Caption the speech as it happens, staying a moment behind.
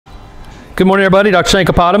Good morning, everybody. Dr.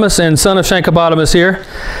 Shankopotamus and son of Shankopotamus here.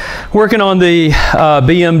 Working on the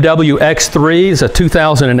BMW X3. It's a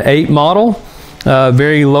 2008 model.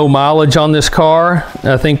 Very low mileage on this car.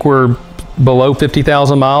 I think we're below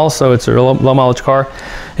 50,000 miles, so it's a low mileage car.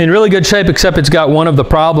 In really good shape, except it's got one of the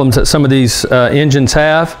problems that some of these engines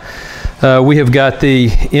have. We have got the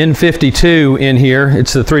N52 in here.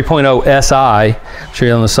 It's the 3.0 SI, I'll show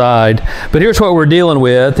you on the side. But here's what we're dealing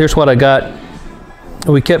with. Here's what I got.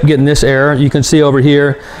 We kept getting this error. You can see over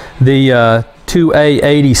here the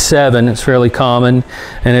 2A87, it's fairly common,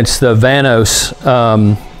 and it's the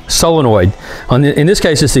VANOS solenoid. In this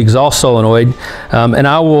case, it's the exhaust solenoid, and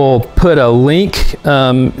I will put a link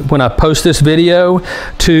when I post this video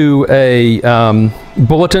to a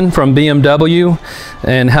bulletin from BMW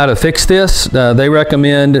and how to fix this. They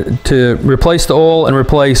recommend to replace the oil and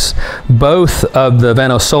replace both of the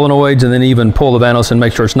VANOS solenoids, and then even pull the VANOS and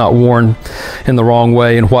make sure it's not worn in the wrong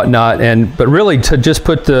way and whatnot. But really, to just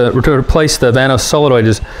to replace the VANOS solenoid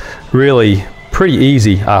is really pretty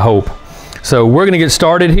easy, I hope. So we're going to get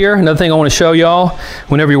started here. Another thing I want to show y'all,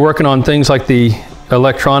 whenever you're working on things like the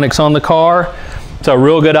electronics on the car, it's a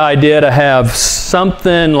real good idea to have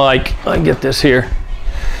something like, I can get this here,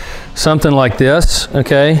 something like this,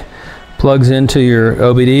 okay? Plugs into your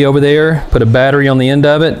OBD over there, put a battery on the end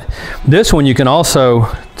of it. This one you can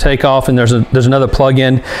also take off, and there's another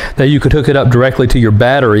plug-in that you could hook it up directly to your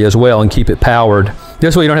battery as well and keep it powered.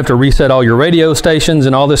 This way you don't have to reset all your radio stations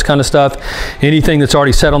and all this kind of stuff. Anything that's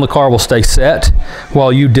already set on the car will stay set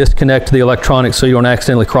while you disconnect the electronics so you don't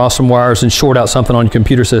accidentally cross some wires and short out something on your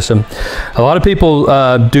computer system. A lot of people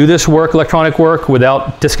do this work, electronic work,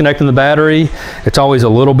 without disconnecting the battery. It's always a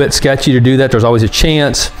little bit sketchy to do that. There's always a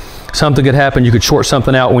chance something could happen. You could short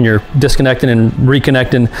something out when you're disconnecting and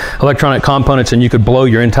reconnecting electronic components, and you could blow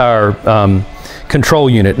your entire control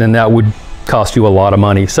unit, and that would cost you a lot of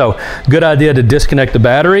money. So good idea to disconnect the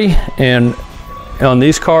battery. And on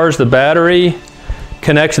these cars, the battery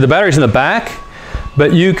connects, the battery's in the back,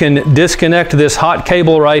 but you can disconnect this hot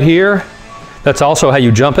cable right here. That's also how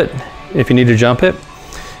you jump it, if you need to jump it.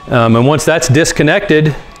 And once that's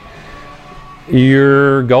disconnected,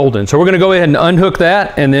 you're golden. So we're going to go ahead and unhook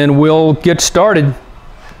that, and then we'll get started.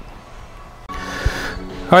 All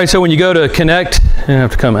right, so when you go to connect, you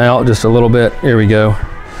have to come out just a little bit. Here we go.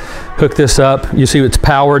 Hook this up. You see it's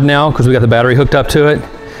powered now because we got the battery hooked up to it.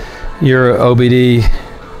 Your OBD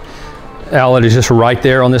outlet is just right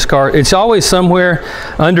there on this car. It's always somewhere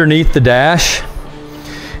underneath the dash,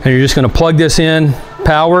 and you're just going to plug this in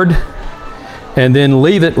powered and then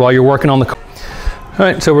leave it while you're working on the car. All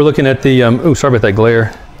right, so we're looking at the oh, sorry about that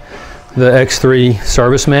glare, the X3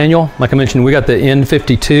 service manual. Like I mentioned, we got the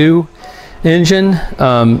N52 engine,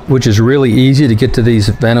 which is really easy to get to these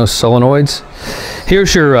VANOS solenoids.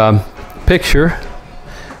 Here's your picture.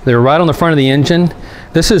 They're right on the front of the engine.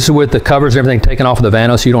 This is with the covers and everything taken off of the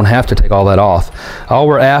VANOS, so you don't have to take all that off. All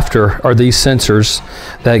we're after are these sensors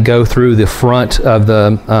that go through the front of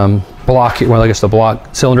the block, well, I guess the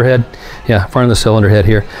block cylinder head. Yeah, front of the cylinder head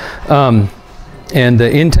here. And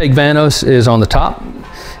the intake VANOS is on the top,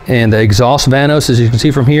 and the exhaust VANOS, as you can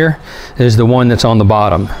see from here, is the one that's on the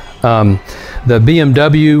bottom. The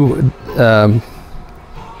BMW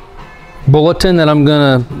bulletin that I'm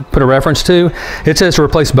going to put a reference to, it says to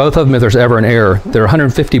replace both of them if there's ever an error. They're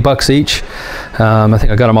 150 bucks each. I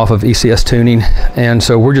think I got them off of ECS Tuning, and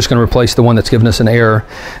so we're just going to replace the one that's given us an error,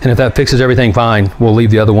 and if that fixes everything, fine, we'll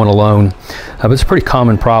leave the other one alone. But it's a pretty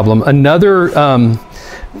common problem. Another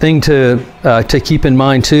thing to keep in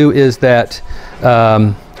mind too is that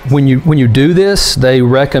when you do this, they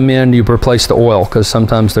recommend you replace the oil, because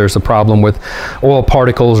sometimes there's a problem with oil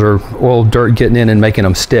particles or oil dirt getting in and making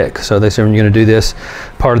them stick. So they say when you're going to do this,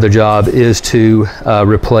 part of the job is to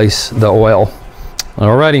replace the oil.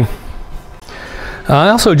 Alrighty. I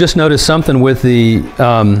also just noticed something with the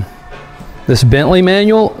this Bentley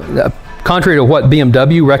manual, contrary to what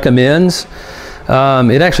BMW recommends.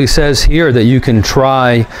 It actually says here that you can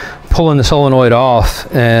try pulling the solenoid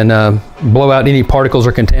off and blow out any particles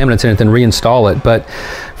or contaminants in it, then reinstall it. But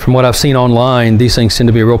from what I've seen online, these things tend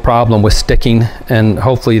to be a real problem with sticking, and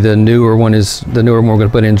hopefully the newer one we're going to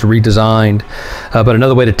put in is redesigned. But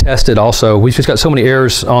another way to test it also, we've just got so many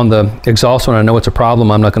errors on the exhaust one, I know it's a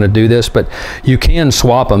problem, I'm not going to do this, but you can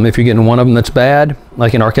swap them. If you're getting one of them that's bad,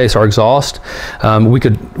 like in our case, our exhaust, we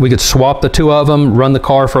could swap the two of them, run the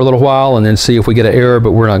car for a little while, and then see if we get an error,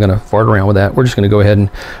 but we're not going to fart around with that. We're just going to go ahead and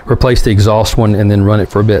replace the exhaust one and then run it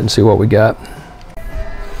for a bit and see what we got.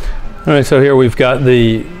 All right, so here we've got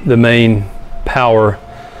the main power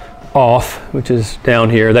off, which is down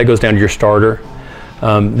here. That goes down to your starter.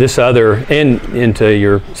 This other, and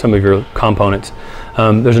into some of your components.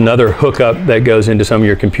 There's another hookup that goes into some of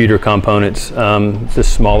your computer components,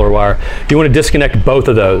 this smaller wire. You want to disconnect both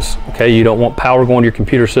of those, okay? You don't want power going to your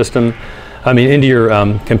computer system, into your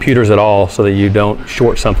computers at all, so that you don't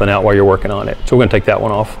short something out while you're working on it. So we're going to take that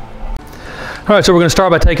one off. All right, so we're going to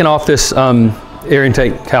start by taking off this air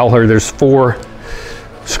intake cowler. There's 4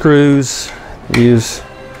 screws. Use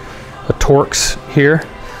a Torx here.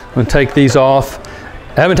 I'm going to take these off.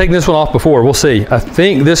 I haven't taken this one off before. We'll see. I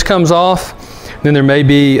think this comes off. Then there may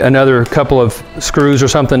be another couple of screws or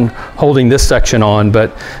something holding this section on,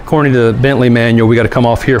 but according to the Bentley manual, we got to come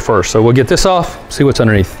off here first. So we'll get this off, see what's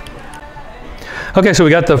underneath. Okay, so we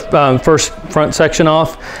got the first front section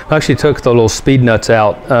off. I actually took the little speed nuts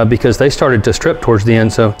out because they started to strip towards the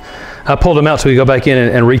end. So I pulled them out so we go back in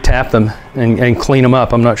and re-tap them and clean them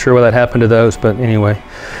up. I'm not sure what that happened to those, but anyway.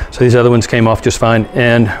 So these other ones came off just fine.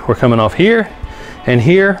 And we're coming off here and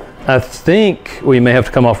here. I think we may have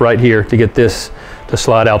to come off right here to get this to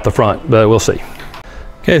slide out the front, but we'll see.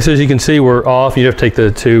 Okay, so as you can see, we're off. You have to take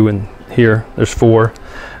the 2 and here, there's 4,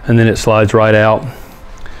 and then it slides right out.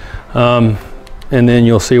 And then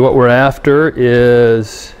you'll see what we're after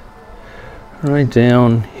is right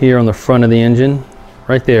down here on the front of the engine,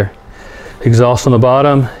 right there. Exhaust on the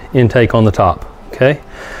bottom, intake on the top, okay?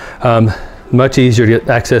 Much easier to get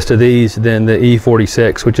access to these than the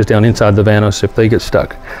E46, which is down inside the VANOS if they get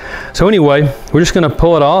stuck. So anyway, we're just going to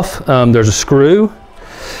pull it off. There's a screw,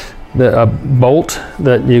 a bolt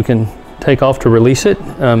that you can take off to release it.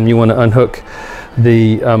 You want to unhook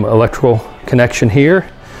the electrical connection here,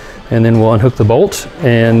 and then we'll unhook the bolt,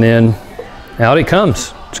 and then out it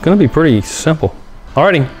comes. It's going to be pretty simple.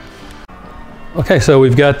 Alrighty. Okay, so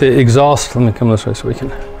we've got the exhaust. Let me come this way so we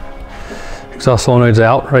can. Exhaust solenoid's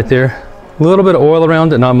out right there. A little bit of oil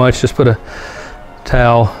around it, not much. Just put a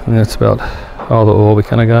towel, and that's about all the oil we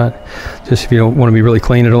kind of got. Just if you don't want to be really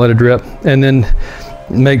clean, it'll let it drip. And then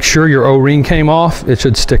make sure your O-ring came off. It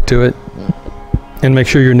should stick to it. And make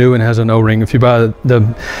sure your new one has an O-ring. If you buy the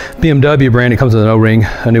BMW brand, it comes with an O-ring,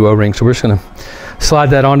 a new O-ring. So we're just going to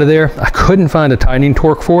slide that onto there. I couldn't find a tightening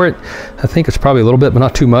torque for it. I think it's probably a little bit, but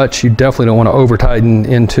not too much. You definitely don't want to over tighten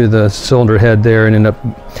into the cylinder head there and end up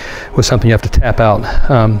with something you have to tap out.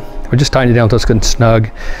 We just tightened it down until it's good and snug.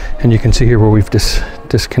 And you can see here where we've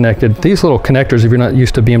disconnected. These little connectors, if you're not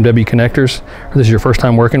used to BMW connectors, or this is your first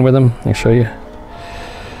time working with them, let me show you.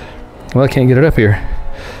 Well, I can't get it up here.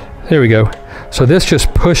 There we go. So this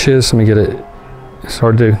just pushes, let me get it, it's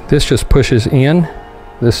hard to do. This just pushes in,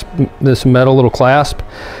 this metal little clasp.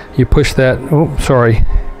 You push that, oh, sorry.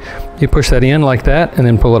 You push that in like that and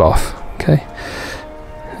then pull it off, okay?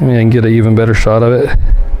 I mean, I can get an even better shot of it.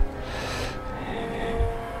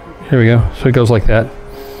 Here we go, so it goes like that.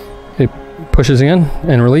 It pushes in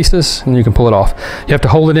and releases, and you can pull it off. You have to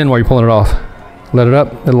hold it in while you're pulling it off. Let it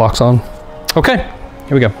up, it locks on. Okay,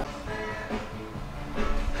 here we go.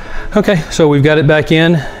 Okay, so we've got it back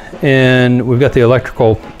in, and we've got the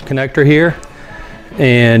electrical connector here.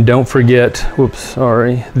 And don't forget, whoops,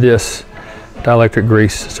 sorry, this dielectric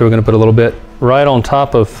grease. So we're gonna put a little bit right on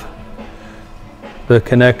top of the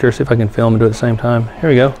connector. See if I can film and do it at the same time. Here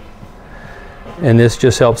we go. And this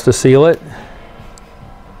just helps to seal it.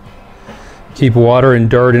 Keep water and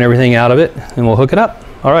dirt and everything out of it, and we'll hook it up.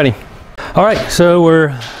 Alrighty. All right, so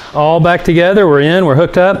we're all back together. We're in, we're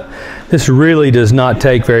hooked up. This really does not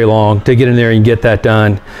take very long to get in there and get that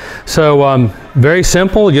done. So very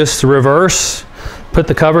simple, just reverse, put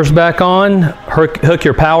the covers back on, hook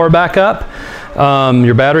your power back up,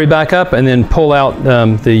 your battery back up, and then pull out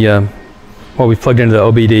what we've plugged into the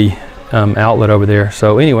OBD outlet over there.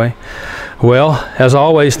 So anyway, well, as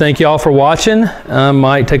always, thank you all for watching. I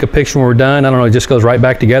might take a picture when we're done. I don't know, it just goes right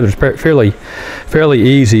back together. It's fairly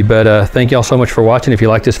easy, but thank you all so much for watching. If you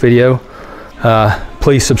like this video,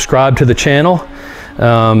 please subscribe to the channel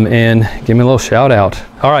and give me a little shout out.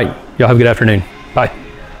 All right, y'all have a good afternoon. Bye.